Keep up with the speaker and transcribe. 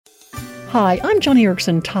Hi, I'm Joni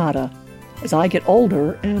Eareckson Tada. As I get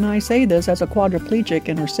older, and I say this as a quadriplegic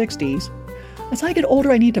in her 60s, as I get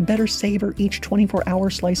older I need to better savor each 24-hour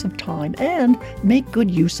slice of time and make good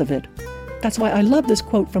use of it. That's why I love this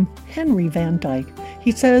quote from Henry Van Dyke.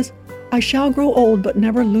 He says, "I shall grow old but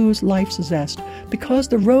never lose life's zest, because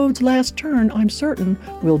the road's last turn, I'm certain,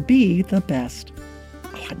 will be the best."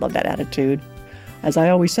 Oh, I love that attitude. As I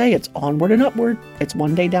always say, it's onward and upward. It's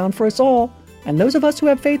one day down for us all. And those of us who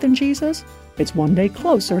have faith in Jesus, it's one day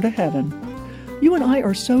closer to heaven. You and I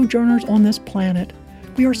are sojourners on this planet.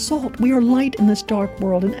 We are salt, we are light in this dark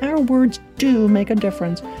world, and our words do make a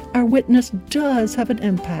difference. Our witness does have an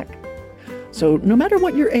impact. So no matter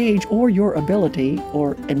what your age or your ability,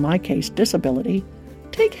 or in my case, disability,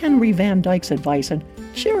 take Henry Van Dyke's advice and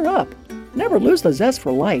cheer up. Never lose the zest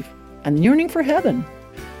for life and yearning for heaven.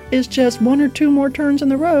 It's just 1 or 2 more turns in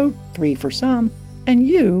the road, 3 for some, and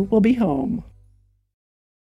you will be home.